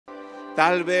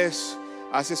Tal vez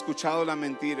has escuchado la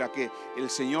mentira que el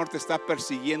Señor te está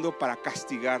persiguiendo para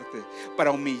castigarte,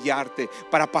 para humillarte,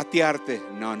 para patearte.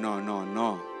 No, no, no,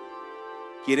 no.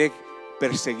 Quiere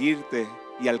perseguirte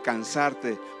y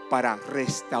alcanzarte para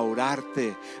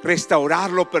restaurarte, restaurar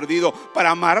lo perdido,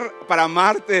 para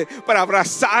amarte, para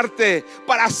abrazarte,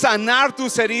 para sanar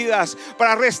tus heridas,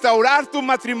 para restaurar tu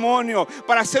matrimonio,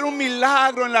 para hacer un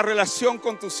milagro en la relación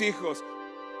con tus hijos.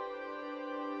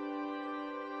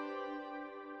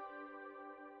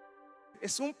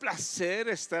 Es un placer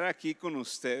estar aquí con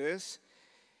ustedes.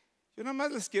 Yo nada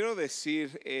más les quiero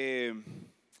decir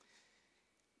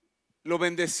lo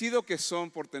bendecido que son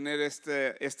por tener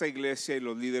esta iglesia y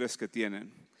los líderes que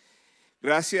tienen.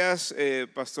 Gracias,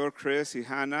 Pastor Chris y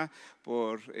Hannah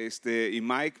y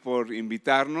Mike por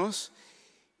invitarnos.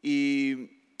 Y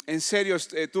en serio,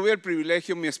 tuve el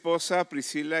privilegio, mi esposa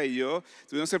Priscila y yo,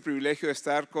 tuvimos el privilegio de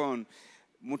estar con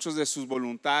muchos de sus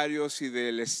voluntarios y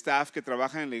del staff que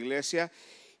trabajan en la iglesia.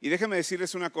 Y déjenme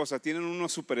decirles una cosa, tienen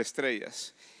unos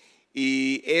superestrellas.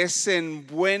 Y es en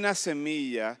buena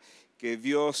semilla que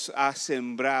Dios ha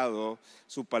sembrado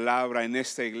su palabra en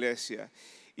esta iglesia.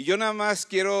 Y yo nada más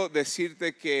quiero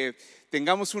decirte que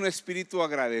tengamos un espíritu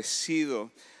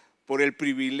agradecido por el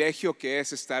privilegio que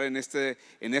es estar en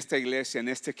esta iglesia, en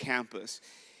este campus.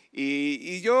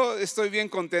 Y yo estoy bien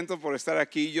contento por estar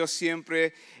aquí. Yo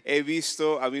siempre he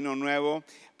visto a Vino Nuevo.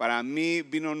 Para mí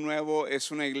Vino Nuevo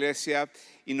es una iglesia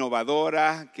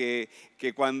innovadora que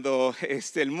cuando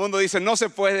el mundo dice no se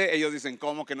puede, ellos dicen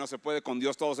 ¿cómo que no se puede? Con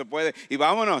Dios todo se puede y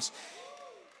vámonos.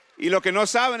 Y lo que no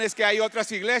saben es que hay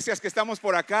otras iglesias que estamos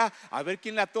por acá, a ver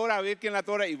quién la atora, a ver quién la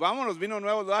atora, y vámonos, Vino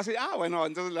Nuevo lo hace, bueno,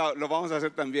 entonces lo vamos a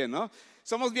hacer también, ¿no?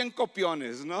 Somos bien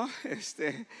copiones, ¿no?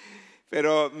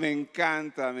 Pero me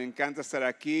encanta estar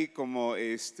aquí, como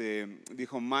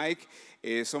dijo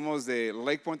Mike, somos de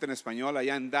Lake Point en español,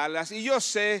 allá en Dallas, y yo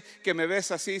sé que me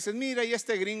ves así, dices, mira, ¿y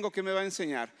este gringo qué me va a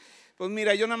enseñar? Pues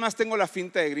mira, yo nada más tengo la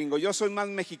finta de gringo, yo soy más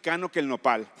mexicano que el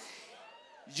nopal.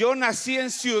 Yo nací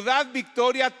en Ciudad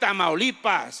Victoria,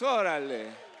 Tamaulipas, órale,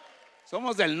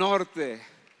 somos del norte,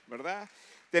 ¿verdad?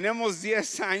 Tenemos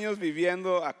 10 años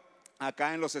viviendo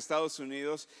acá en los Estados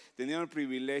Unidos, teniendo el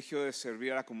privilegio de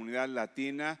servir a la comunidad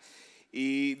latina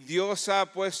y Dios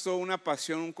ha puesto una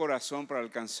pasión, un corazón para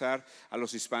alcanzar a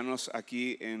los hispanos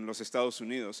aquí en los Estados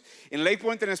Unidos. En Lake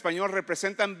Point en español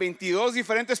representan 22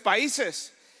 diferentes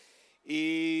países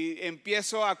y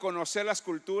empiezo a conocer las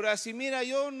culturas y mira,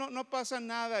 yo no pasa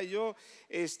nada, yo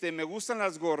me gustan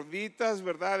las gorditas,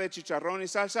 ¿verdad? De chicharrón y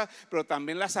salsa, pero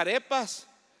también las arepas,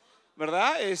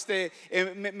 ¿verdad?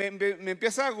 Me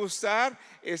empieza a gustar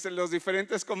las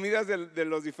diferentes comidas de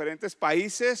los diferentes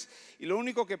países y lo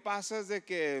único que pasa es de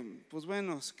que, pues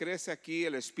bueno, crece aquí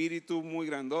el espíritu muy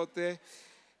grandote.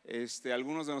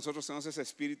 Algunos de nosotros tenemos ese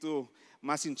espíritu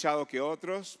más hinchado que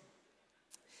otros.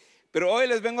 Pero hoy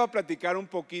les vengo a platicar un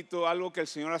poquito algo que el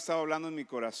Señor ha estado hablando en mi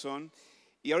corazón.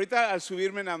 Y ahorita al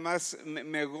subirme nada más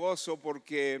me gozo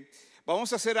porque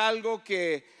vamos a hacer algo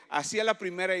que hacía la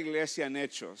primera iglesia en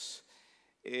Hechos.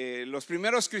 Los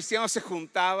primeros cristianos se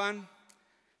juntaban,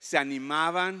 se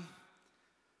animaban,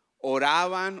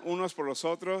 oraban unos por los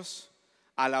otros,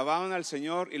 alababan al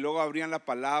Señor y luego abrían la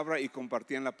palabra y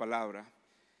compartían la palabra.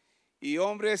 Y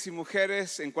hombres y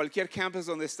mujeres en cualquier campus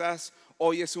donde estás,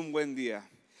 hoy es un buen día.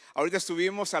 Ahorita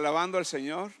estuvimos alabando al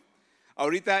Señor.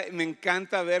 Ahorita me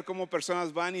encanta ver cómo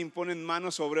personas van y imponen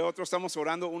manos sobre otros. Estamos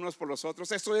orando unos por los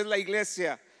otros. Esto es la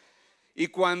iglesia. Y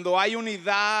cuando hay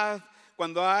unidad,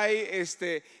 cuando hay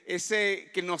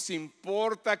ese que nos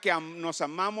importa, que nos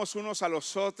amamos unos a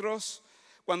los otros,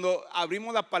 cuando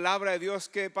abrimos la palabra de Dios,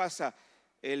 ¿qué pasa?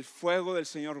 El fuego del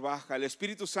Señor baja, el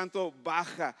Espíritu Santo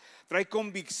baja, trae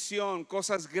convicción,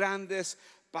 cosas grandes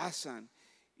pasan.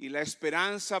 Y la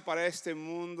esperanza para este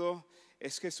mundo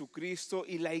es Jesucristo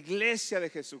y la iglesia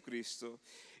de Jesucristo.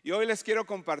 Y hoy les quiero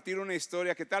compartir una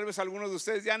historia que tal vez algunos de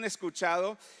ustedes ya han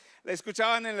escuchado. La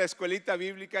escuchaban en la escuelita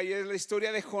bíblica y es la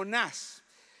historia de Jonás.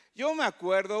 Yo me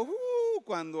acuerdo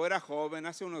cuando era joven,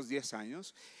 hace unos 10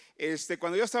 años,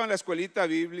 cuando yo estaba en la escuelita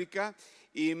bíblica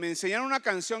y me enseñaron una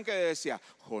canción que decía: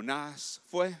 Jonás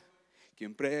fue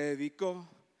quien predicó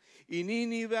y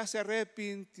Nínive se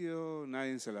arrepintió.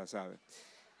 Nadie se la sabe.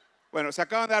 Bueno, se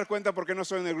acaban de dar cuenta por qué no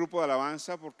soy en el grupo de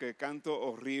alabanza, porque canto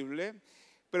horrible.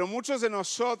 Pero muchos de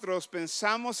nosotros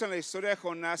pensamos en la historia de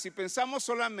Jonás y pensamos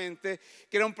solamente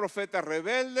que era un profeta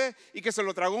rebelde y que se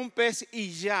lo tragó un pez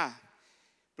y ya.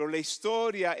 Pero la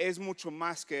historia es mucho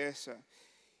más que esa.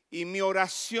 Y mi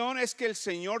oración es que el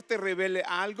Señor te revele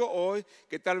algo hoy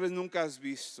que tal vez nunca has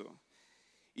visto.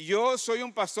 Y yo soy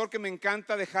un pastor que me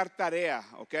encanta dejar tarea,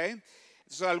 ¿ok?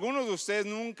 Entonces, a algunos de ustedes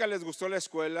nunca les gustó la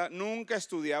escuela, nunca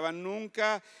estudiaban,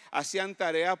 nunca hacían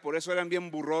tarea, por eso eran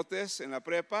bien burrotes en la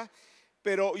prepa.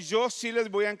 Pero yo sí les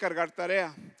voy a encargar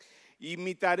tarea. Y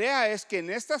mi tarea es que en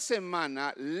esta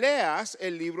semana leas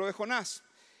el libro de Jonás.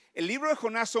 El libro de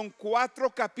Jonás son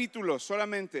 4 capítulos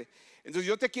solamente. Entonces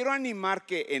yo te quiero animar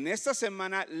que en esta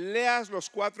semana leas los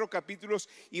 4 capítulos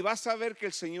y vas a ver que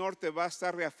el Señor te va a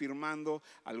estar reafirmando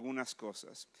algunas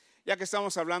cosas. Ya que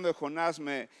estamos hablando de Jonás,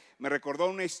 me recordó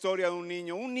una historia de un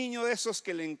niño de esos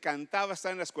que le encantaba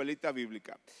estar en la escuelita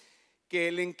bíblica,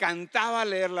 que le encantaba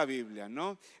leer la Biblia,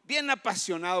 ¿no? Bien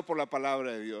apasionado por la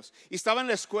palabra de Dios. Y estaba en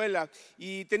la escuela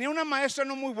y tenía una maestra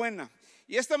no muy buena.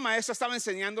 Y esta maestra estaba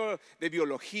enseñando de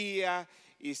biología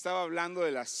y estaba hablando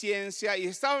de la ciencia y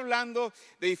estaba hablando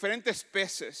de diferentes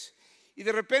peces. Y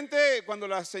de repente, cuando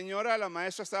la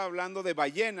maestra estaba hablando de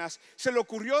ballenas, se le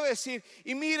ocurrió decir,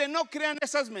 y miren, no crean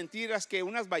esas mentiras que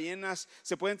unas ballenas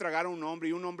se pueden tragar a un hombre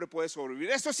y un hombre puede sobrevivir.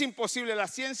 Eso es imposible, la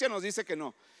ciencia nos dice que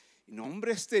no. Y no,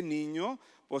 hombre, este niño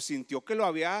pues sintió que lo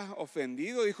había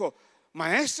ofendido. Dijo,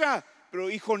 maestra, pero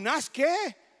 ¿y Jonás qué?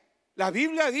 La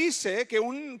Biblia dice que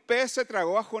un pez se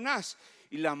tragó a Jonás.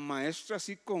 Y la maestra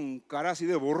así con cara así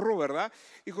de burro, ¿verdad?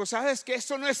 Dijo, ¿sabes qué?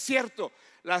 Eso no es cierto.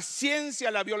 La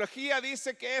ciencia, la biología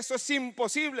dice que eso es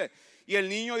imposible. Y el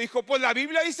niño dijo, pues la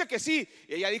Biblia dice que sí.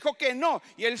 Y ella dijo que no.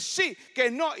 Y él sí, que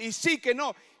no, y sí, que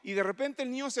no. Y de repente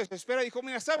el niño se desespera y dijo,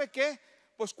 mira, ¿sabe qué?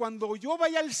 Pues cuando yo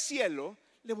vaya al cielo,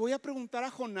 le voy a preguntar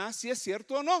a Jonás si es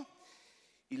cierto o no.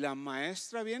 Y la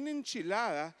maestra bien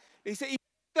enchilada le dice, ¿y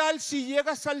qué tal si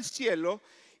llegas al cielo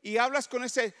y hablas con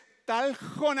ese tal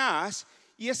Jonás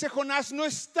y ese Jonás no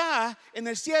está en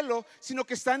el cielo, sino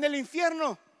que está en el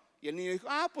infierno? Y el niño dijo,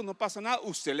 pues no pasa nada,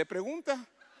 usted le pregunta.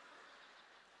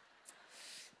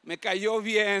 Me cayó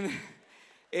bien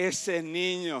ese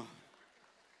niño,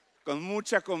 con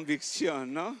mucha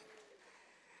convicción, ¿no?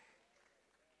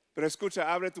 Pero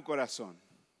escucha, abre tu corazón.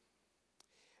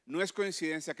 No es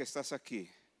coincidencia que estás aquí,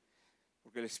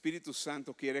 porque el Espíritu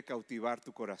Santo quiere cautivar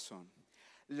tu corazón.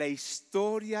 La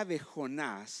historia de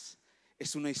Jonás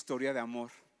es una historia de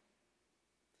amor.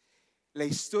 La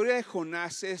historia de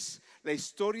Jonás es la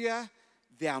historia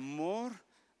de amor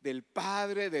del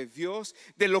Padre, de Dios,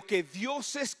 de lo que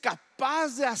Dios es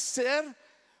capaz de hacer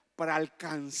para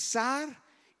alcanzar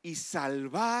y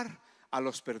salvar a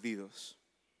los perdidos.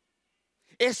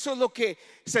 Eso es lo que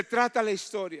se trata la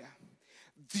historia.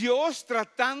 Dios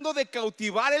tratando de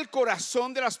cautivar el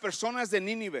corazón de las personas de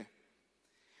Nínive,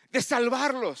 de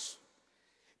salvarlos.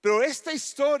 Pero esta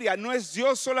historia no es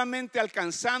Dios solamente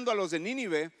alcanzando a los de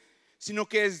Nínive, sino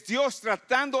que es Dios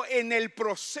tratando en el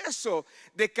proceso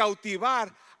de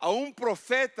cautivar a un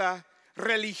profeta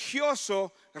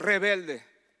religioso rebelde.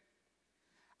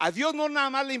 A Dios no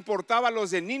nada más le importaba a los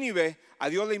de Nínive, a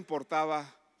Dios le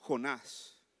importaba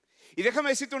Jonás. Y déjame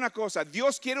decirte una cosa,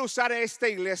 Dios quiere usar a esta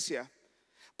iglesia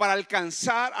para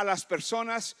alcanzar a las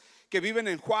personas que viven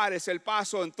en Juárez, El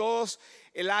Paso, en todos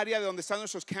el área de donde están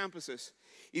nuestros campuses.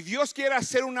 Y Dios quiere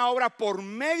hacer una obra por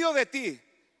medio de ti,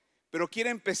 pero quiere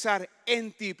empezar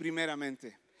en ti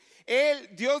primeramente.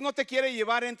 Dios no te quiere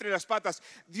llevar entre las patas.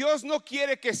 Dios no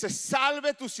quiere que se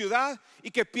salve tu ciudad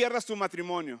y que pierdas tu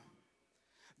matrimonio.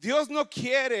 Dios no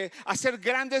quiere hacer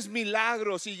grandes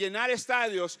milagros y llenar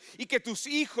estadios y que tus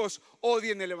hijos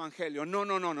odien el evangelio. No,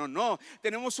 no, no, no, no.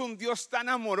 Tenemos un Dios tan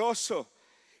amoroso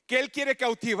que Él quiere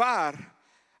cautivar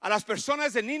a las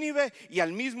personas de Nínive y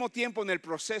al mismo tiempo en el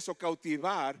proceso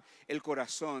cautivar el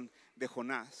corazón de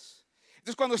Jonás.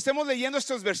 Entonces, cuando estemos leyendo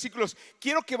estos versículos,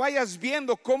 quiero que vayas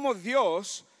viendo cómo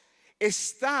Dios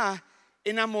está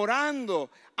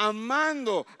enamorando,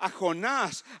 amando a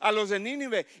Jonás, a los de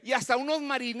Nínive y hasta unos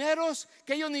marineros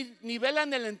que ellos ni vela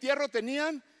en el entierro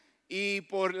tenían, y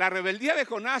por la rebeldía de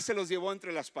Jonás se los llevó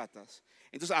entre las patas.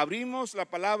 Entonces abrimos la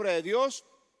palabra de Dios.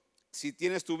 Si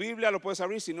tienes tu Biblia lo puedes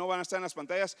abrir, si no van a estar en las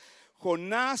pantallas.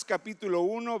 Jonás capítulo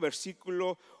 1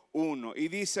 versículo 1, y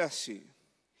dice así: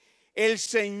 el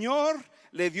Señor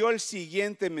le dio el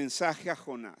siguiente mensaje a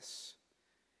Jonás.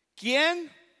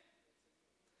 ¿Quién?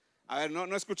 A ver,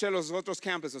 no escuché los otros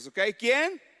campuses, ¿ok?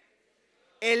 ¿Quién?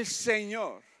 El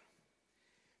Señor.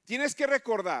 Tienes que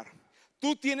recordar,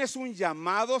 tú tienes un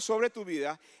llamado sobre tu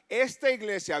vida. Esta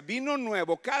iglesia, Vino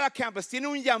Nuevo, cada campus tiene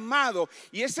un llamado.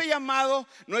 Y ese llamado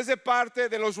no es de parte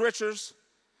de los Richards,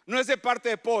 no es de parte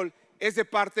de Paul, es de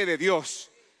parte de Dios.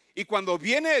 Y cuando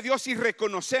viene de Dios y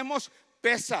reconocemos,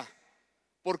 pesa.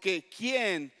 Porque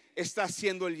 ¿quién está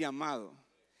haciendo el llamado?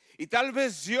 Y tal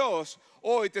vez Dios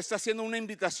hoy te está haciendo una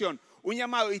invitación, un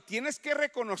llamado, y tienes que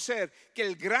reconocer que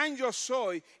el gran yo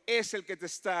soy es el que te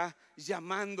está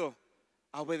llamando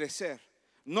a obedecer.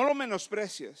 No lo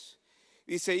menosprecies.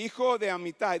 Dice, hijo de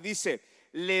Amitai, dice,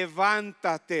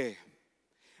 levántate,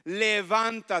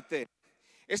 levántate.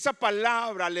 Esa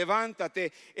palabra,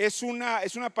 levántate, es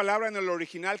una palabra en el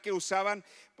original que usaban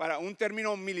para un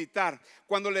término militar.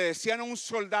 Cuando le decían a un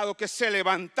soldado que se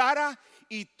levantara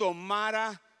y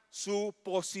tomara su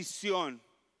posición,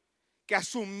 que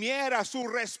asumiera su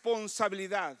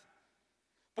responsabilidad.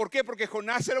 ¿Por qué? Porque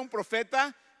Jonás era un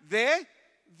profeta de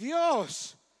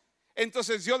Dios.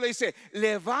 Entonces Dios le dice,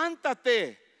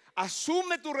 levántate,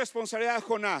 asume tu responsabilidad,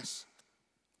 Jonás.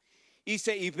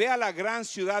 Y ve a la gran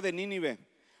ciudad de Nínive,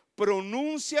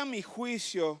 pronuncia mi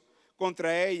juicio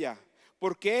contra ella,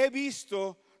 porque he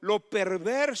visto lo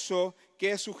perverso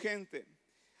que es su gente.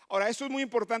 Ahora, eso es muy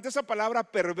importante. Esa palabra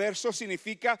perverso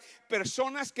significa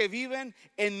personas que viven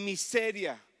en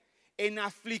miseria, en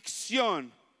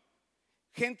aflicción,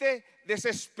 gente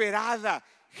desesperada,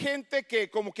 gente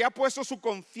que como que ha puesto su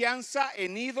confianza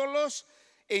en ídolos,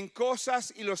 en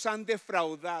cosas, y los han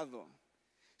defraudado.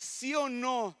 ¿Sí o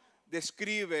no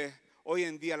describe hoy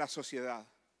en día la sociedad?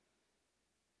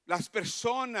 Las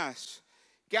personas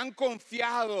que han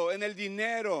confiado en el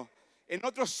dinero, en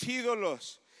otros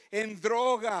ídolos, en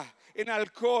droga, en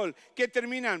alcohol, que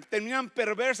terminan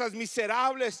perversas,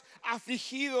 miserables,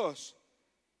 afligidos.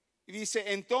 Y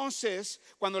dice, entonces,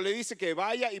 cuando le dice que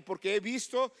vaya, y porque he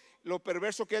visto lo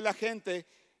perverso que es la gente,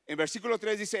 en versículo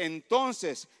 3 dice,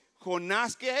 entonces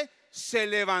Jonás, que se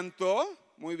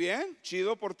levantó, muy bien,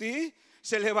 chido por ti,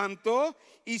 se levantó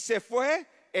y se fue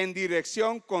en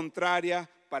dirección contraria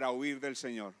para huir del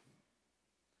Señor.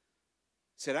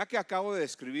 ¿Será que acabo de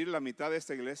describir la mitad de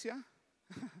esta iglesia?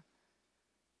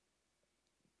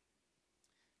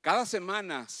 Cada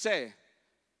semana sé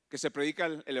que se predica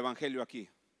el evangelio aquí.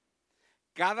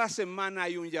 Cada semana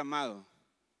hay un llamado.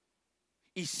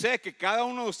 Y sé que cada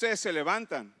uno de ustedes se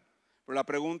levantan. Pero la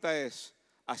pregunta es,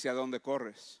 ¿hacia dónde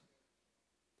corres?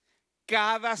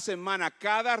 Cada semana,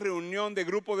 cada reunión de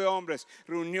grupo de hombres,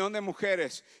 reunión de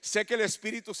mujeres, sé que el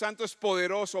Espíritu Santo es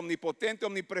poderoso, omnipotente,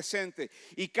 omnipresente.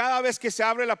 Y cada vez que se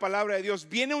abre la palabra de Dios,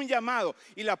 viene un llamado.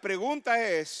 Y la pregunta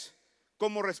es,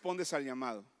 ¿cómo respondes al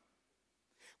llamado?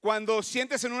 Cuando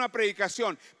sientes en una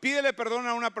predicación, pídele perdón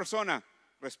a una persona,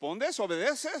 ¿respondes,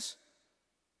 obedeces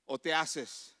o te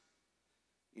haces?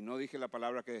 Y no dije la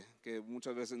palabra que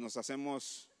muchas veces nos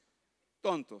hacemos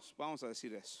tontos, vamos a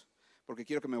decir eso, porque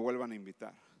quiero que me vuelvan a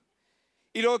invitar.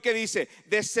 Y luego que dice,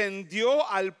 descendió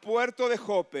al puerto de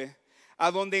Jope, a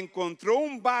donde encontró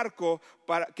un barco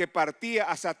que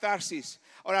partía hacia Tarsis.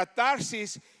 Ahora,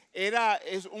 Tarsis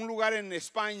es un lugar en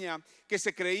España que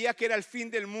se creía que era el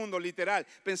fin del mundo, literal.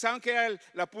 Pensaban que era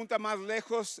la punta más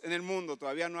lejos en el mundo.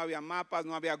 Todavía no había mapas,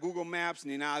 no había Google Maps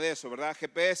ni nada de eso, ¿verdad?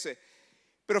 GPS.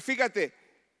 Pero fíjate,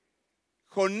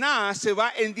 Jonás se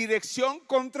va en dirección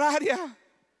contraria.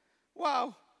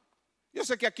 Wow. Yo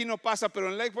sé que aquí no pasa, pero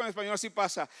en Lakeport en español sí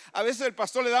pasa. A veces el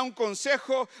pastor le da un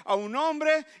consejo a un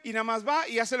hombre y nada más va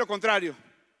y hace lo contrario.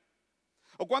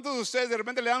 ¿O cuántos de ustedes de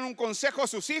repente le dan un consejo a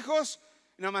sus hijos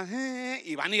y nada más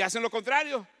y van y hacen lo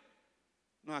contrario?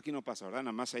 No, aquí no pasa, ¿verdad?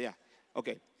 Nada más allá. Ok,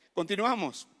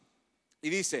 continuamos. Y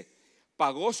dice,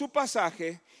 pagó su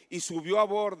pasaje y subió a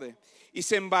bordo y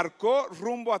se embarcó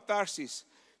rumbo a Tarsis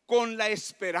con la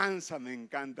esperanza, me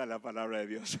encanta la palabra de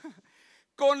Dios,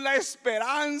 con la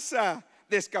esperanza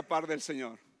de escapar del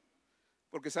Señor.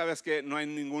 Porque sabes que no hay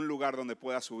ningún lugar donde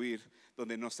puedas huir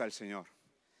donde no está el Señor.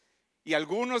 Y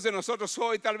algunos de nosotros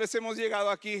hoy tal vez hemos llegado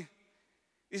aquí.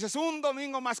 Dices, un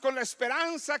domingo más con la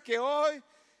esperanza que hoy,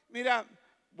 mira,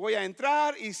 voy a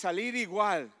entrar y salir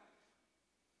igual.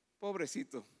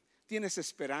 Pobrecito, tienes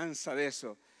esperanza de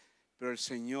eso, pero el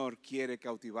Señor quiere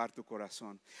cautivar tu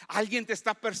corazón. Alguien te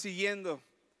está persiguiendo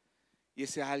y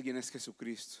ese alguien es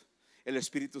Jesucristo, el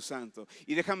Espíritu Santo.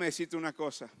 Y déjame decirte una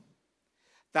cosa,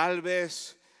 tal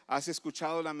vez has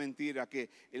escuchado la mentira que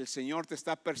el Señor te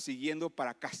está persiguiendo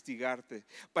para castigarte,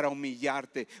 para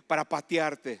humillarte, para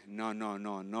patearte. No, no,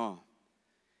 no, no.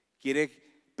 Quiere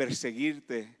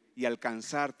perseguirte y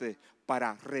alcanzarte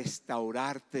para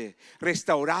restaurarte,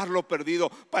 restaurar lo perdido,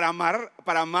 para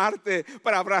amarte,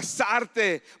 para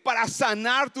abrazarte, para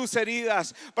sanar tus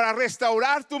heridas, para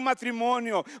restaurar tu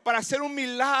matrimonio, para hacer un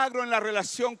milagro en la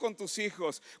relación con tus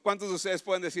hijos. ¿Cuántos de ustedes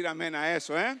pueden decir amén a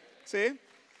eso? ¿Sí?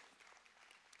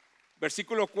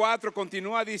 Versículo 4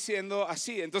 continúa diciendo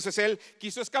así. Entonces él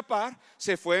quiso escapar,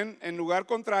 se fue en lugar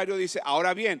contrario. Dice,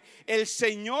 ahora bien, el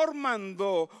Señor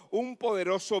mandó un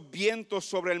poderoso viento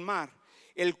sobre el mar,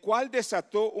 el cual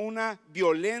desató una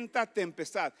violenta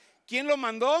tempestad. ¿Quién lo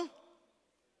mandó?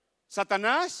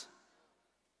 ¿Satanás?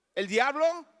 ¿El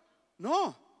diablo?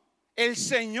 No, el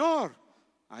Señor.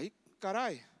 Ay,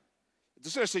 caray.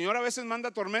 Entonces el Señor a veces manda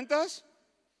tormentas.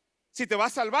 Si te va a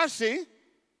salvar, sí.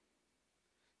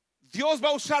 Dios va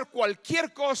a usar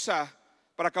cualquier cosa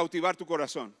para cautivar tu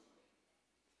corazón.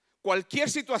 Cualquier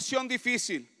situación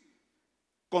difícil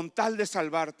con tal de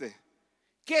salvarte.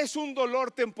 ¿Qué es un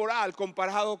dolor temporal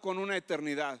comparado con una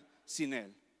eternidad sin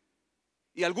Él?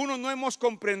 Y algunos no hemos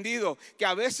comprendido que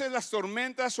a veces las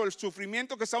tormentas o el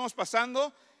sufrimiento que estamos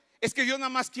pasando es que Dios nada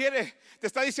más quiere, te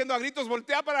está diciendo a gritos,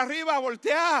 voltea para arriba,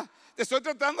 voltea. Te estoy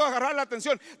tratando de agarrar la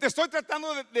atención. Te estoy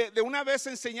tratando de una vez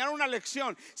enseñar una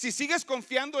lección. Si sigues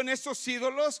confiando en estos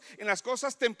ídolos, en las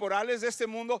cosas temporales de este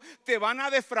mundo, te van a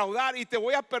defraudar y te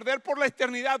voy a perder por la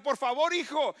eternidad. Por favor,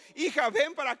 hijo, hija,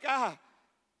 ven para acá.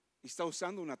 Y está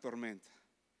usando una tormenta.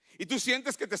 Y tú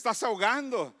sientes que te estás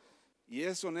ahogando. Y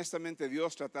es honestamente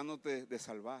Dios tratándote de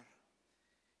salvar.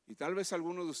 Y tal vez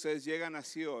algunos de ustedes llegan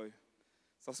así hoy.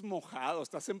 Estás mojado,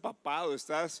 estás empapado,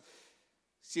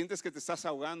 sientes que te estás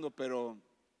ahogando, pero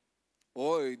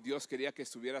hoy Dios quería que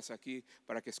estuvieras aquí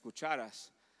para que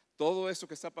escucharas. Todo esto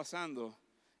que está pasando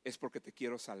es porque te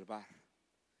quiero salvar.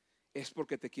 Es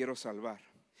porque te quiero salvar.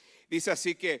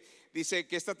 Dice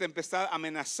que esta tempestad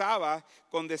amenazaba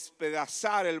con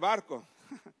despedazar el barco.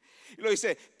 Y lo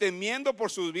dice, temiendo por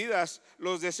sus vidas,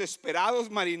 los desesperados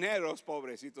marineros,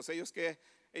 pobrecitos, ellos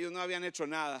no habían hecho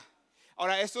nada.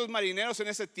 Ahora, estos marineros en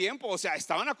ese tiempo, o sea,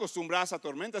 estaban acostumbrados a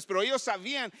tormentas, pero ellos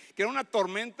sabían que era una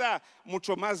tormenta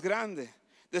mucho más grande.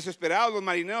 Desesperados, los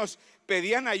marineros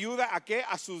pedían ayuda ¿a qué?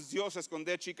 A sus dioses, con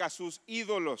D chica, a sus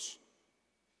ídolos.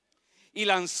 Y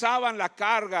lanzaban la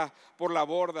carga por la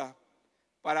borda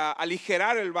para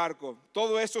aligerar el barco.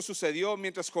 Todo esto sucedió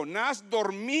mientras Jonás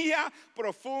dormía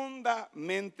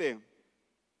profundamente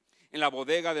en la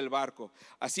bodega del barco.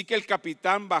 Así que el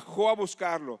capitán bajó a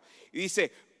buscarlo y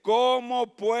dice,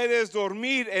 ¿cómo puedes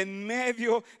dormir en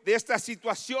medio de esta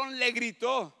situación? Le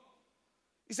gritó.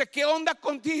 Dice, ¿qué onda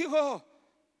contigo?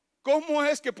 ¿Cómo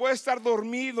es que puedes estar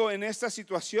dormido en esta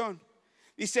situación?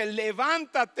 Dice,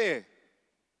 levántate.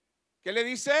 ¿Qué le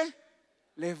dice?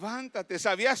 Levántate.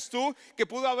 ¿Sabías tú que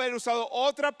pudo haber usado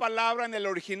otra palabra en el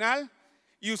original?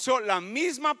 Y usó la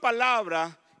misma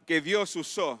palabra que Dios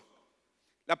usó.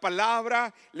 La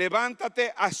palabra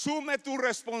levántate, asume tu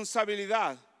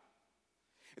responsabilidad.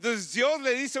 Entonces Dios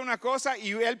le dice una cosa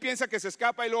y él piensa que se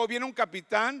escapa, y luego viene un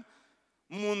capitán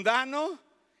mundano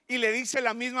y le dice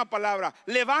la misma palabra.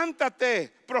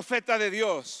 Levántate, profeta de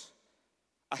Dios,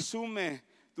 asume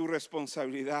tu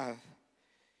responsabilidad.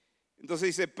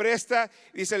 Entonces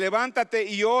dice levántate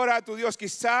y ora a tu Dios,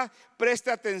 quizá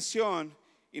preste atención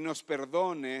y nos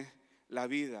perdone la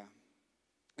vida.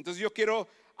 Entonces yo quiero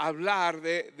hablar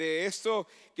de esto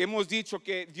que hemos dicho,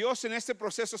 que Dios en este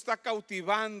proceso está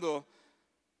cautivando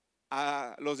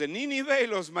a los de Nínive y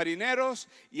los marineros,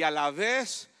 y a la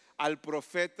vez al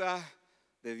profeta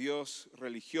de Dios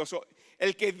religioso,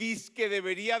 el que dice que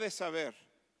debería de saber.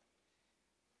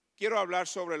 Quiero hablar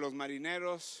sobre los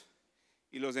marineros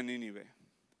y los de Nínive,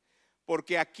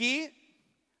 porque aquí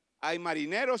hay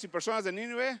marineros y personas de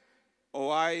Nínive,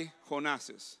 o hay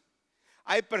Jonases.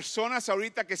 Hay personas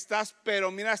ahorita que estás, pero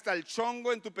mira, hasta el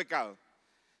chongo en tu pecado.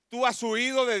 Tú has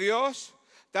huido de Dios.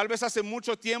 Tal vez hace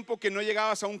mucho tiempo que no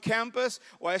llegabas a un campus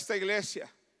o a esta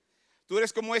iglesia. Tú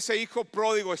eres como ese hijo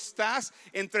pródigo. Estás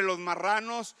entre los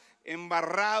marranos,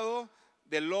 embarrado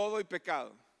de lodo y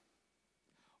pecado.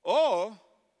 O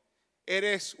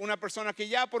eres una persona que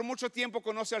ya por mucho tiempo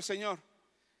conoce al Señor.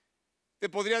 Te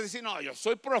podrías decir, no, yo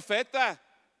soy profeta,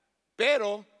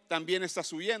 pero también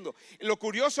estás huyendo. Lo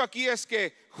curioso aquí es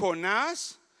que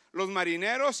Jonás, los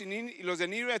marineros y los de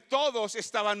Nínive, todos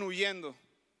estaban huyendo.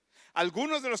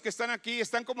 Algunos de los que están aquí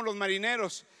están como los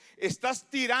marineros. Estás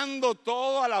tirando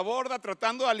todo a la borda,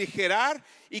 tratando de aligerar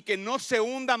y que no se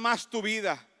hunda más tu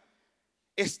vida.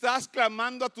 Estás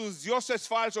clamando a tus dioses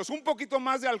falsos, un poquito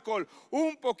más de alcohol,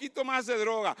 un poquito más de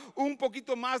droga, un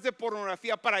poquito más de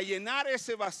pornografía para llenar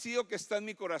ese vacío que está en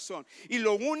mi corazón. Y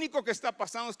lo único que está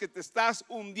pasando es que te estás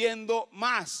hundiendo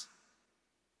más.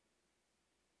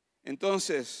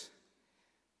 Entonces,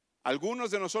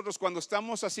 algunos de nosotros, cuando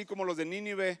estamos así como los de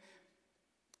Nínive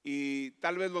y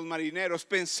tal vez los marineros,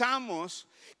 pensamos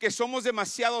que somos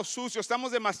demasiado sucios,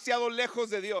 estamos demasiado lejos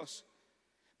de Dios.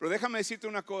 Pero déjame decirte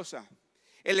una cosa.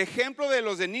 El ejemplo de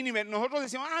los de Nínive, nosotros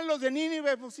decimos, los de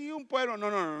Nínive, pues sí, un pueblo.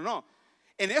 No.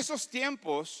 En esos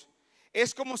tiempos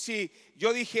es como si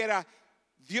yo dijera,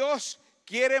 Dios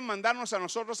quiere mandarnos a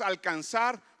nosotros a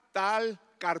alcanzar tal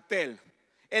cartel,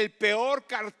 el peor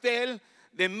cartel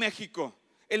de México,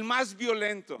 el más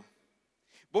violento.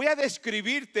 Voy a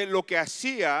describirte lo que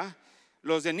hacía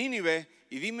los de Nínive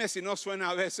y dime si no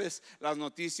suena a veces las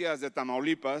noticias de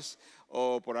Tamaulipas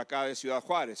o por acá de Ciudad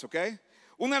Juárez, ¿ok?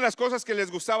 Una de las cosas que les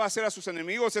gustaba hacer a sus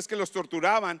enemigos es que los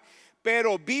torturaban,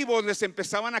 pero vivos les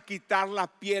empezaban a quitar la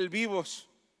piel vivos.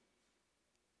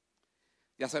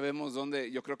 Ya sabemos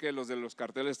dónde, yo creo que los de los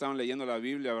carteles estaban leyendo la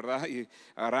Biblia, ¿verdad? Y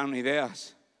agarraron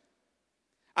ideas.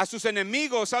 A sus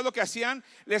enemigos, ¿sabes lo que hacían?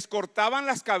 Les cortaban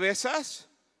las cabezas,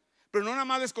 pero no nada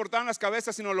más les cortaban las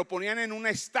cabezas, sino lo ponían en una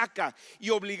estaca y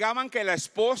obligaban que la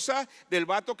esposa del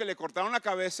vato que le cortaron la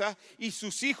cabeza y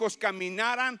sus hijos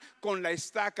caminaran con la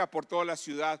estaca por toda la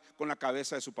ciudad con la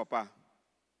cabeza de su papá.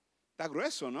 Está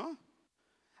grueso, ¿no?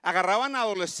 Agarraban a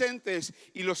adolescentes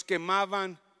y los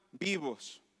quemaban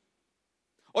vivos.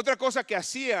 Otra cosa que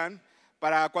hacían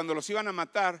para cuando los iban a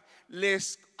matar,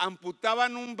 les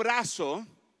amputaban un brazo.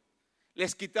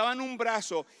 Les quitaban un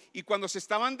brazo y cuando se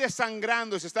estaban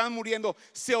desangrando, se estaban muriendo,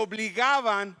 se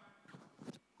obligaban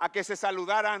a que se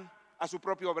saludaran a su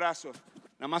propio brazo,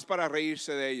 nada más para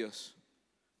reírse de ellos.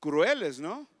 Crueles,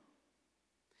 ¿no?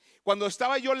 Cuando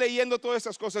estaba yo leyendo todas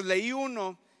estas cosas, leí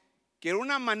uno que era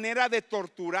una manera de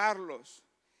torturarlos.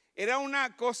 Era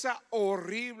una cosa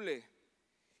horrible.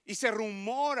 Y se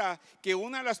rumora que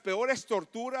una de las peores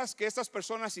torturas que estas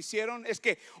personas hicieron es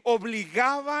que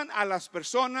obligaban a las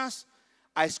personas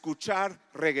a escuchar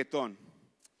reggaetón.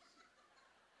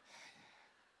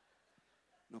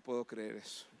 No puedo creer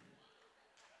eso.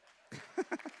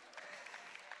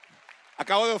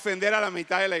 Acabo de ofender a la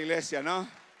mitad de la iglesia, ¿no?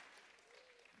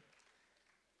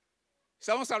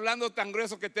 Estamos hablando tan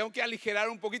grueso que tengo que aligerar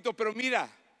un poquito, pero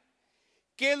mira,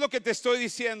 ¿qué es lo que te estoy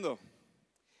diciendo?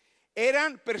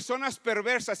 Eran personas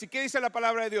perversas. ¿Y qué dice la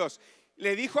palabra de Dios?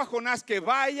 Le dijo a Jonás que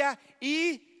vaya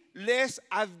y les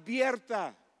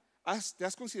advierta. ¿Te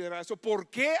has considerado eso? ¿Por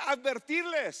qué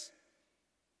advertirles?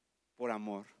 Por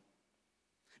amor.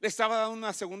 Le estaba dando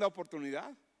una segunda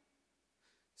oportunidad.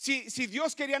 Si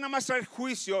Dios quería nada más traer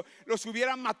juicio, los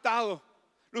hubiera matado,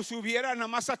 los hubiera nada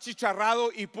más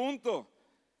achicharrado y punto.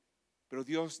 Pero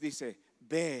Dios dice,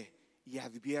 ve y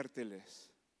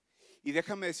adviérteles. Y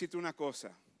déjame decirte una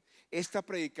cosa. Esta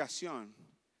predicación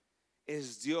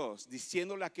es Dios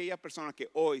diciéndole a aquella persona que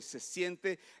hoy se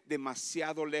siente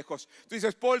demasiado lejos. Tú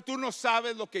dices, Paul, tú no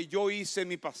sabes lo que yo hice en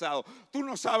mi pasado. Tú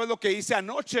no sabes lo que hice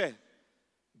anoche.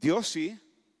 Dios sí.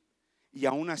 Y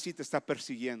aún así te está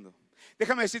persiguiendo.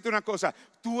 Déjame decirte una cosa.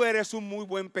 Tú eres un muy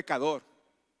buen pecador,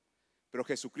 pero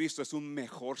Jesucristo es un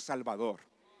mejor salvador.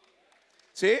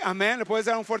 ¿Sí? Amén. ¿Le puedes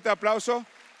dar un fuerte aplauso?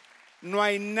 No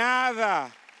hay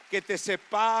nada que te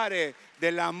separe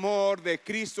del amor de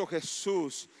Cristo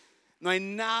Jesús. No hay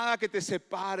nada que te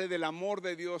separe del amor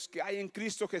de Dios que hay en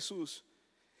Cristo Jesús.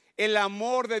 El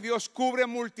amor de Dios cubre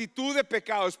multitud de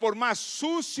pecados. Por más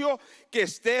sucio que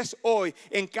estés hoy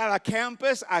en cada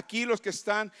campus, aquí los que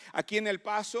están aquí en El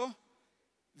Paso,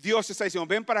 Dios está diciendo,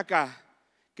 ven para acá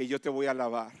que yo te voy a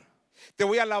lavar. Te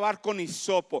voy a lavar con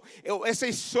hisopo. Ese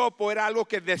hisopo era algo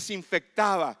que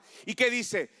desinfectaba. ¿Y qué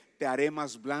dice? Te haré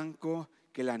más blanco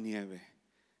que la nieve.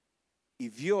 Y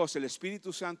Dios, el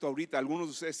Espíritu Santo, ahorita algunos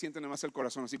de ustedes sienten nada más el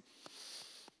corazón así.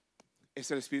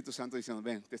 Es el Espíritu Santo diciendo,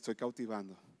 ven, te estoy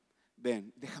cautivando.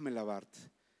 Ven, déjame lavarte.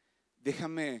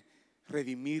 Déjame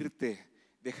redimirte.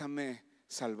 Déjame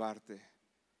salvarte.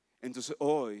 Entonces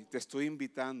hoy te estoy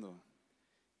invitando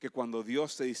que cuando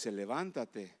Dios te dice,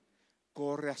 levántate,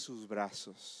 corre a sus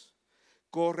brazos.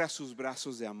 Corre a sus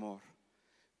brazos de amor.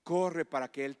 Corre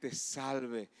para que Él te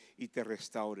salve y te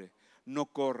restaure. No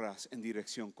corras en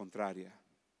dirección contraria.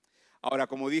 Ahora,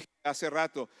 como dije hace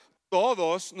rato,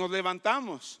 todos nos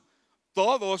levantamos,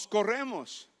 todos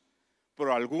corremos,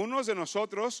 pero algunos de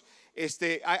nosotros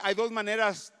hay dos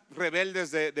maneras rebeldes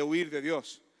de huir de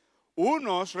Dios.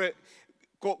 Unos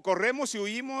corremos y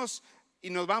huimos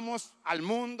y nos vamos al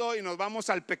mundo y nos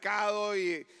vamos al pecado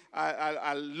y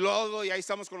al lodo y ahí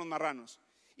estamos con los marranos.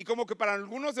 Y como que para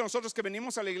algunos de nosotros que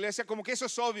venimos a la iglesia, como que eso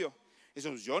es obvio.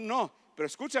 Eso yo no, pero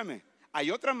escúchame, hay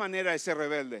otra manera de ser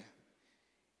rebelde.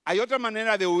 Hay otra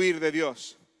manera de huir de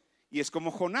Dios. Y es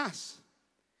como Jonás.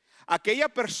 Aquella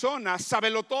persona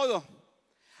sábelo todo.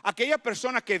 Aquella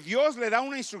persona que Dios le da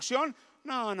una instrucción,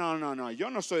 no, yo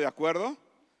no estoy de acuerdo.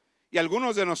 Y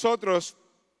algunos de nosotros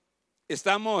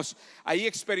estamos ahí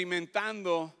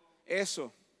experimentando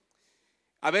eso.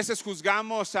 A veces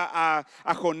juzgamos a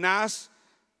Jonás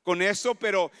con eso,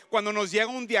 pero cuando nos llega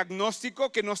un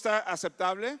diagnóstico que no está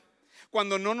aceptable,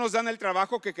 cuando no nos dan el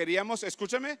trabajo que queríamos,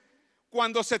 escúchame,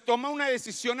 cuando se toma una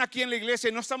decisión aquí en la iglesia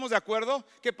y no estamos de acuerdo,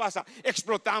 ¿qué pasa?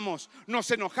 Explotamos,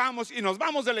 nos enojamos y nos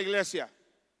vamos de la iglesia.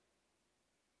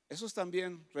 Eso es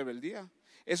también rebeldía,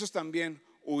 eso es también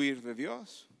huir de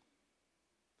Dios.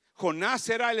 Jonás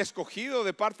era el escogido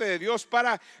de parte de Dios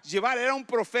para llevar, era un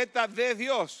profeta de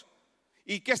Dios.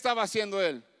 ¿Y qué estaba haciendo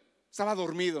él? Estaba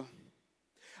dormido.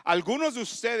 Algunos de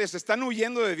ustedes están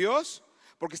huyendo de Dios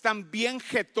porque están bien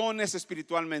jetones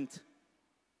espiritualmente.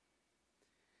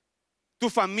 Tu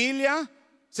familia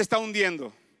se está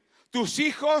hundiendo. Tus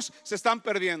hijos se están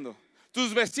perdiendo.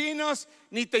 Tus vecinos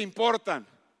ni te importan.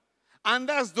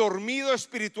 Andas dormido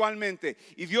espiritualmente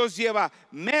y Dios lleva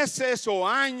meses o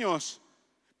años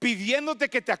pidiéndote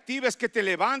que te actives, que te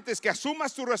levantes, que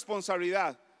asumas tu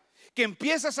responsabilidad, que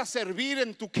empieces a servir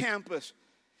en tu campus,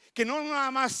 que no nada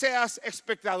más seas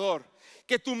espectador,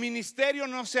 que tu ministerio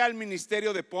no sea el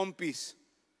ministerio de pompis,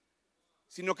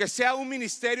 sino que sea un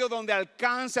ministerio donde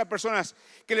alcance a personas,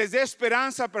 que les dé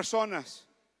esperanza a personas.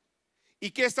 ¿Y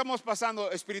qué estamos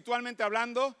pasando espiritualmente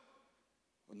hablando?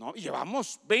 No,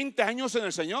 llevamos 20 años en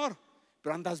el Señor,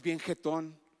 pero andas bien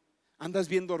jetón, andas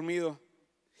bien dormido.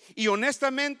 Y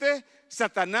honestamente,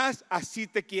 Satanás así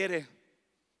te quiere,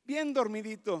 bien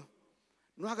dormidito,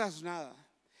 no hagas nada.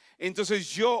 Entonces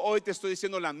yo hoy te estoy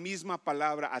diciendo la misma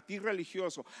palabra, a ti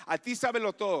religioso, a ti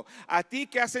sábelo todo, a ti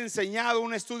que has enseñado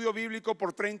un estudio bíblico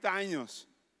por 30 años.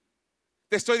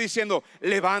 Te estoy diciendo,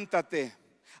 levántate,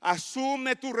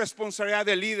 asume tu responsabilidad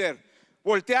de líder,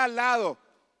 voltea al lado.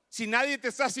 Si nadie te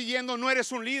está siguiendo, no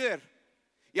eres un líder.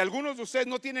 Y algunos de ustedes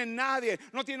no tienen nadie,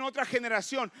 no tienen otra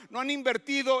generación, no han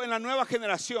invertido en la nueva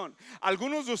generación.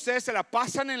 Algunos de ustedes se la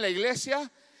pasan en la iglesia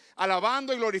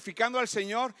alabando y glorificando al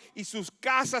Señor y sus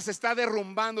casas se está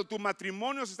derrumbando, tu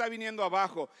matrimonio se está viniendo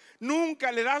abajo.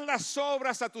 Nunca le das las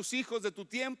obras a tus hijos de tu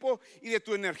tiempo y de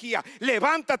tu energía.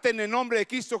 Levántate en el nombre de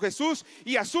Cristo Jesús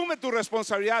y asume tu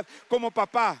responsabilidad como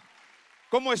papá,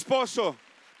 como esposo,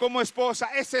 como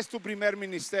esposa. Ese es tu primer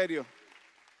ministerio.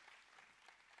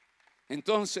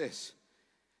 Entonces,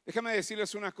 déjame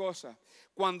decirles una cosa.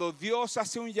 Cuando Dios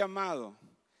hace un llamado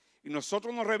y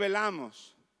nosotros nos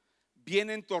rebelamos,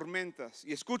 vienen tormentas.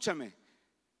 Y escúchame,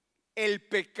 el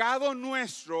pecado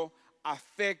nuestro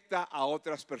afecta a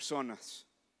otras personas.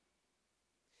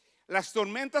 Las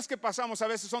tormentas que pasamos a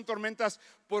veces son tormentas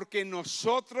porque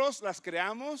nosotros las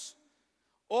creamos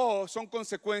o son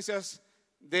consecuencias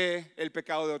del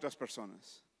pecado de otras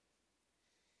personas.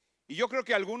 Y yo creo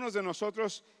que algunos de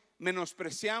nosotros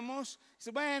menospreciamos,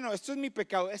 bueno, esto es mi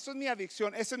pecado, esto es mi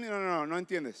adicción, esto es mi... No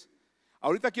entiendes.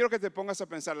 Ahorita quiero que te pongas a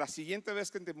pensar, la siguiente vez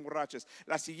que te emborraches,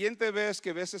 la siguiente vez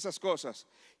que ves esas cosas,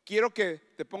 quiero que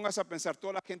te pongas a pensar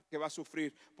toda la gente que va a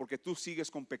sufrir porque tú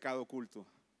sigues con pecado oculto.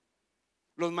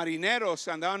 Los marineros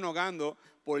se andaban ahogando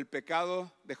por el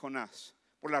pecado de Jonás,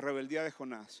 por la rebeldía de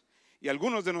Jonás. Y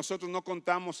algunos de nosotros no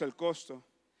contamos el costo.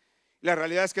 La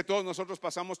realidad es que todos nosotros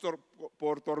pasamos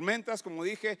por tormentas, como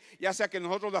dije, ya sea que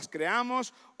nosotros las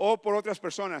creamos o por otras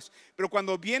personas. Pero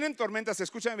cuando vienen tormentas,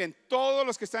 escúchame bien, todos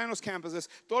los que están en los campuses,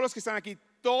 todos los que están aquí,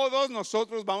 todos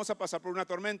nosotros vamos a pasar por una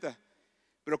tormenta.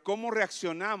 Pero cómo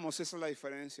reaccionamos, esa es la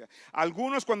diferencia.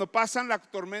 Algunos cuando pasan la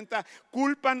tormenta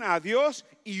culpan a Dios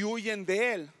y huyen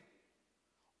de Él.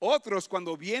 Otros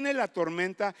cuando viene la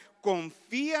tormenta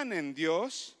confían en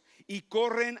Dios y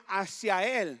corren hacia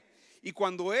Él. Y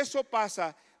cuando eso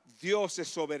pasa, Dios es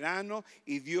soberano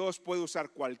y Dios puede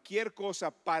usar cualquier cosa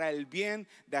para el bien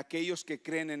de aquellos que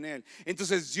creen en Él.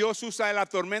 Entonces Dios usa la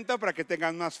tormenta para que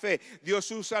tengas más fe. Dios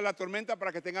usa la tormenta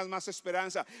para que tengas más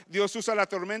esperanza. Dios usa la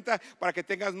tormenta para que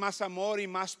tengas más amor y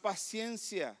más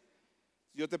paciencia.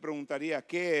 Yo te preguntaría,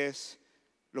 ¿qué es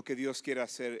lo que Dios quiere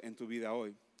hacer en tu vida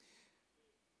hoy?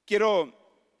 Quiero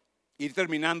ir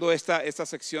terminando esta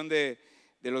sección de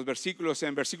los versículos.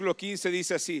 En versículo 15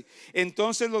 dice así: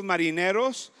 entonces los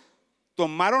marineros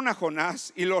tomaron a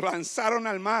Jonás y lo lanzaron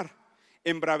al mar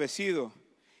embravecido,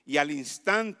 y al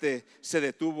instante se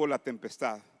detuvo la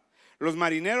tempestad. Los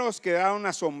marineros quedaron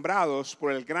asombrados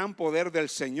por el gran poder del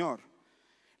Señor.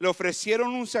 Le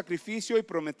ofrecieron un sacrificio y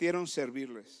prometieron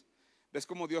servirles. ¿Ves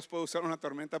cómo Dios puede usar una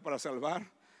tormenta para salvar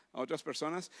a otras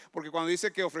personas? Porque cuando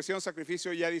dice que ofrecieron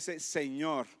sacrificio, ya dice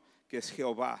Señor, que es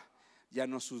Jehová, ya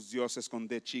no sus dioses con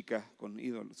D chica, con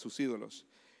ídolos, sus ídolos.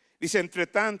 Dice, entre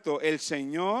tanto, el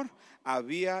Señor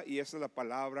había, y esa es la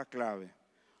palabra clave,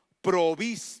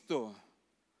 provisto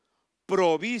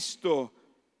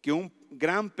que un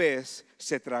gran pez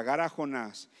se tragara a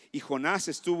Jonás. Y Jonás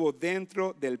estuvo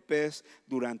dentro del pez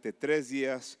durante 3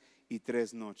 días y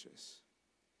 3 noches.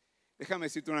 Déjame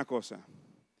decirte una cosa.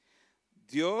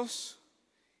 Dios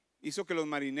hizo que los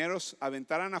marineros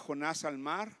aventaran a Jonás al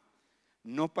mar,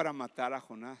 no para matar a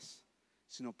Jonás,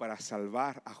 sino para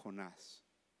salvar a Jonás.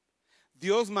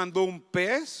 Dios mandó un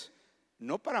pez,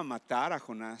 no para matar a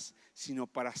Jonás, sino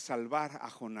para salvar a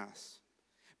Jonás.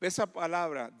 Esa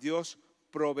palabra, Dios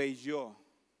proveyó.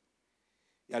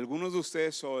 Y algunos de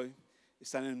ustedes hoy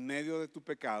están en medio de tu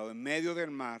pecado, en medio del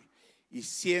mar, y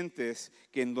sientes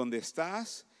que en donde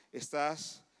estás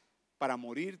para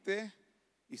morirte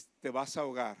y te vas a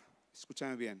ahogar.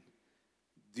 Escúchame bien.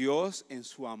 Dios en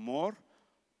su amor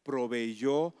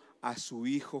proveyó a su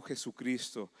Hijo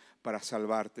Jesucristo para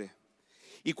salvarte.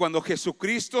 Y cuando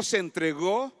Jesucristo se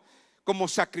entregó como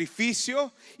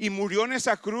sacrificio y murió en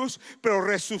esa cruz, pero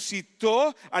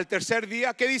resucitó al tercer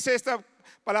día, ¿qué dice esta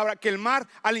palabra? Que el mar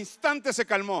al instante se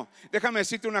calmó. Déjame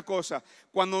decirte una cosa: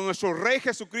 cuando nuestro Rey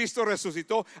Jesucristo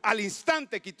resucitó, al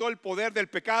instante quitó el poder del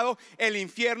pecado, el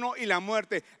infierno y la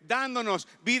muerte, dándonos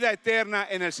vida eterna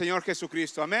en el Señor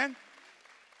Jesucristo. Amén.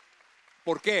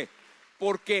 ¿Por qué?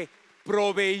 Porque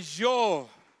proveyó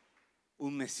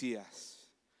un Mesías,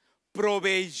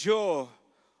 proveyó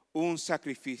un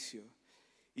sacrificio.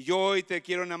 Y yo hoy te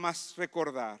quiero nada más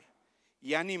recordar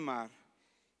y animar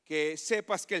que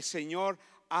sepas que el Señor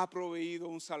ha proveído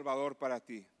un Salvador para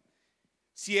ti.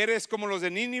 Si eres como los de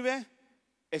Nínive,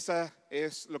 esa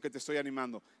es lo que te estoy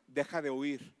animando. Deja de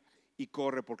huir y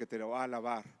corre, porque te lo va a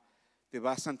alabar, te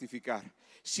va a santificar.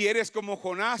 Si eres como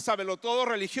Jonás, sábelo todo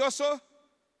religioso,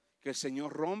 que el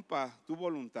Señor rompa tu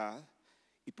voluntad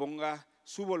y ponga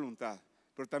su voluntad,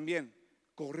 pero también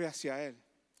corre hacia Él.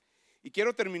 Y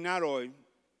quiero terminar hoy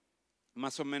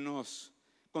más o menos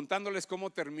contándoles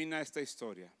cómo termina esta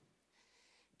historia.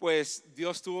 Pues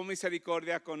Dios tuvo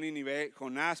misericordia con Nínive.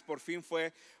 Jonás por fin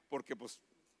fue, porque pues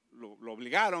lo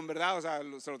obligaron, ¿verdad? O sea,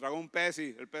 se lo tragó un pez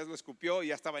y el pez lo escupió y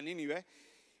ya estaba en Nínive.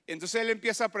 Entonces él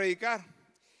empieza a predicar.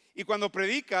 Y cuando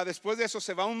predica, después de eso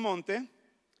se va a un monte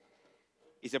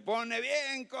y se pone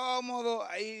bien cómodo.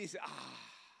 Ahí dice,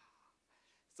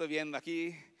 estoy viendo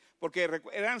aquí, porque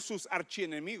eran sus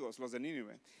archienemigos los de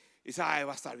Nínive. Y dice,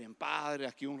 va a estar bien padre,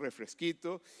 aquí un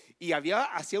refresquito. Y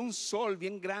hacía un sol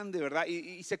bien grande, ¿verdad?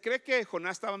 Y se cree que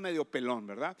Jonás estaba medio pelón,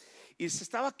 ¿verdad? Y se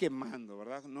estaba quemando,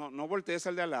 ¿verdad? No voltees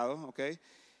al de al lado, ¿ok?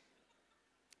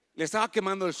 Le estaba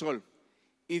quemando el sol.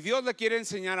 Y Dios le quiere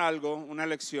enseñar algo, una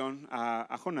lección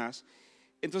a Jonás.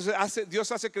 Entonces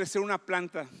Dios hace crecer una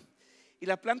planta. Y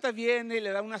la planta viene y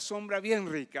le da una sombra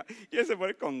bien rica. Y él se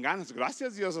pone con ganas.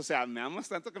 Gracias, Dios. O sea, me amas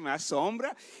tanto que me da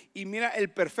sombra. Y mira,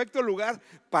 el perfecto lugar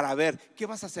para ver. ¿Qué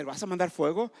vas a hacer? ¿Vas a mandar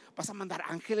fuego? ¿Vas a mandar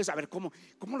ángeles? A ver, ¿cómo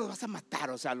los vas a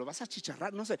matar? O sea, ¿lo vas a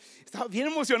achicharrar? No sé. Estaba bien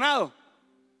emocionado.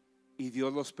 Y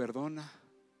Dios los perdona.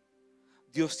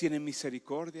 Dios tiene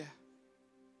misericordia.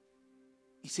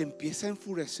 Y se empieza a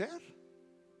enfurecer.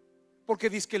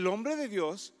 Porque dice que el hombre de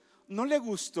Dios no le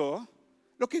gustó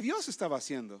lo que Dios estaba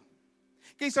haciendo.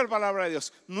 ¿Qué dice la palabra de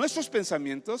Dios? Nuestros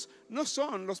pensamientos no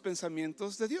son los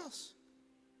pensamientos de Dios.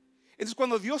 Entonces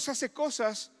cuando Dios hace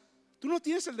cosas, tú no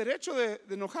tienes el derecho de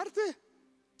enojarte.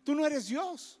 Tú no eres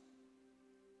Dios.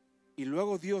 Y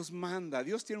luego Dios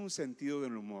tiene un sentido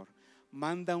del humor.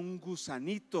 Manda un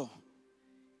gusanito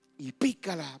y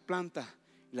pica la planta.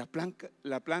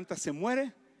 La planta se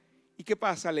muere. ¿Y qué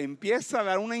pasa? Le empieza a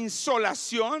dar una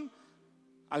insolación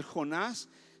al Jonás.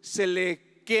 Se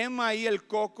le quema ahí el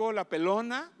coco, la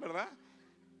pelona, ¿verdad?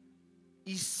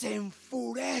 Y se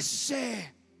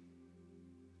enfurece.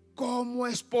 ¿Cómo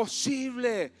es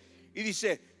posible? Y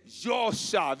dice, yo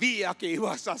sabía que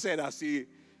ibas a ser así,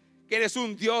 que eres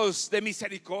un Dios de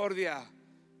misericordia,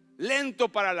 lento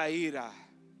para la ira.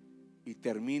 Y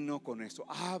termino con esto: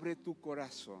 abre tu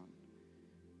corazón.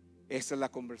 Esta es la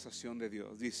conversación de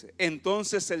Dios. Dice,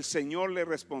 entonces el Señor le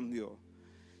respondió,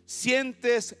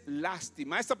 sientes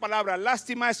lástima. Esta palabra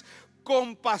lástima es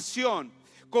compasión.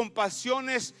 Compasión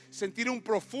es sentir un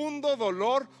profundo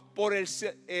dolor por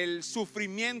el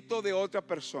sufrimiento de otra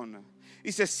persona.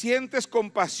 Dice, sientes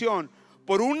compasión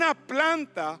por una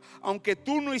planta, aunque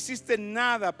tú no hiciste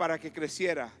nada para que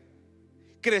creciera.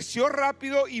 Creció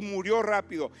rápido y murió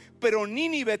rápido. Pero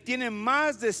Nínive tiene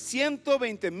más de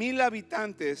 120,000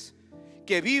 habitantes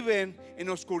que viven en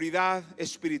oscuridad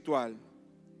espiritual,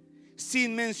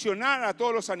 sin mencionar a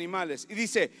todos los animales. Y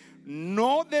dice,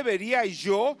 ¿no debería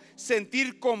yo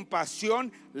sentir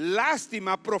compasión,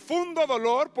 lástima, profundo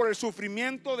dolor por el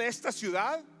sufrimiento de esta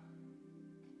ciudad?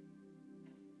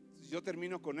 Yo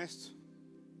termino con esto.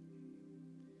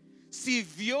 Si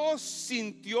Dios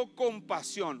sintió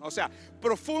compasión, o sea,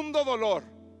 profundo dolor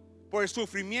por el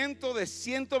sufrimiento de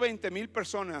 120,000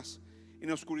 personas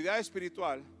en oscuridad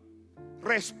espiritual,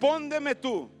 respóndeme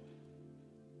tú,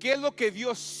 ¿qué es lo que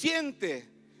Dios siente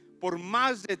por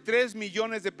más de 3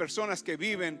 millones de personas que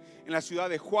viven en la ciudad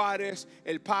de Juárez,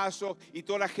 El Paso y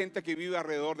toda la gente que vive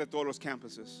alrededor de todos los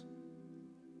campuses?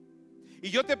 Y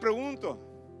yo te pregunto,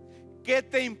 ¿qué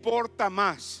te importa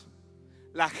más?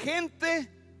 ¿La gente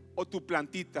o tu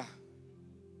plantita?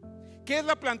 ¿Qué es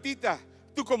la plantita?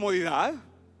 ¿Tu comodidad?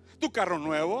 ¿Tu carro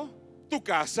nuevo? ¿Tu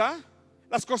casa?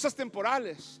 Las cosas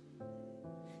temporales.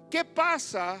 ¿Qué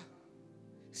pasa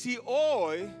si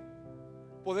hoy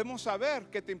podemos saber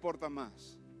qué te importa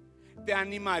más? ¿Te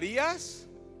animarías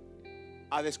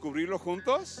a descubrirlo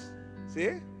juntos? ¿Sí?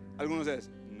 Algunos de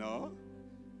ustedes, no,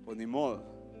 pues ni modo.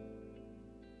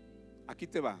 Aquí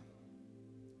te va.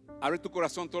 Abre tu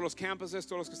corazón, todos los campuses,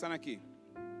 todos los que están aquí.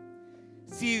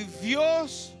 Si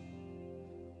Dios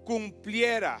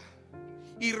cumpliera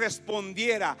y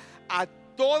respondiera a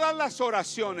todas las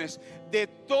oraciones de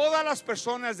todas las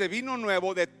personas de Vino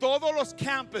Nuevo, de todos los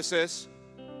campuses,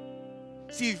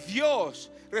 si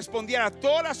Dios respondiera a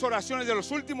todas las oraciones de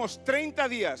los últimos 30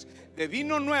 días de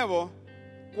Vino Nuevo,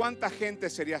 ¿cuánta gente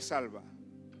sería salva?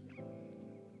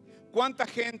 ¿Cuánta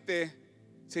gente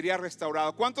sería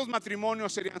restaurada? ¿Cuántos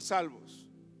matrimonios serían salvos?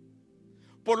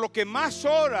 Por lo que más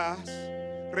oras,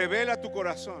 revela tu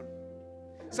corazón.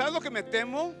 ¿Sabes lo que me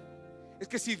temo? Es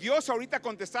que si Dios ahorita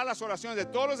contestara las oraciones de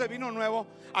todos los de Vino Nuevo,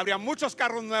 habría muchos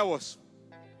carros nuevos,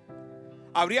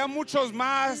 habría muchos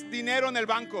más dinero en el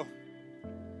banco,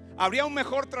 habría un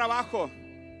mejor trabajo,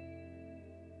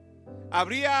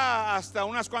 habría hasta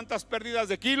unas cuantas pérdidas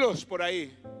de kilos por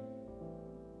ahí.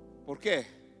 ¿Por qué?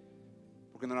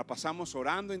 Porque nos la pasamos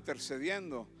orando,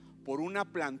 intercediendo por una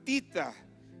plantita,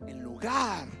 en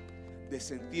lugar de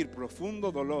sentir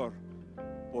profundo dolor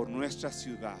por nuestra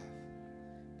ciudad.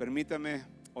 Permítame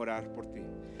orar por ti.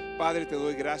 Padre, te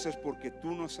doy gracias porque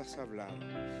tú nos has hablado.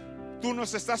 Tú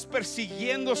nos estás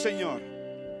persiguiendo, Señor.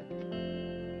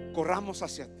 Corramos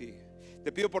hacia ti.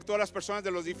 Te pido por todas las personas de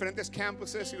los diferentes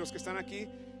campuses y los que están aquí,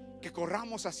 que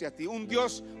corramos hacia ti. Un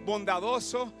Dios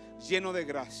bondadoso, lleno de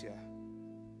gracia.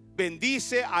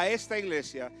 Bendice a esta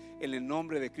iglesia en el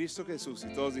nombre de Cristo Jesús.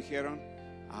 Y todos dijeron,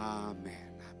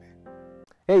 amén, amén.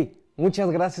 Hey,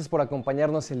 muchas gracias por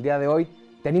acompañarnos el día de hoy.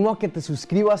 Te animo a que te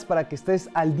suscribas para que estés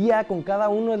al día con cada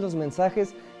uno de los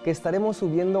mensajes que estaremos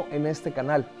subiendo en este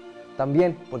canal.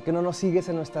 También, ¿por qué no nos sigues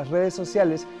en nuestras redes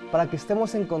sociales para que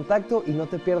estemos en contacto y no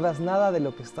te pierdas nada de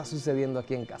lo que está sucediendo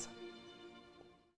aquí en casa?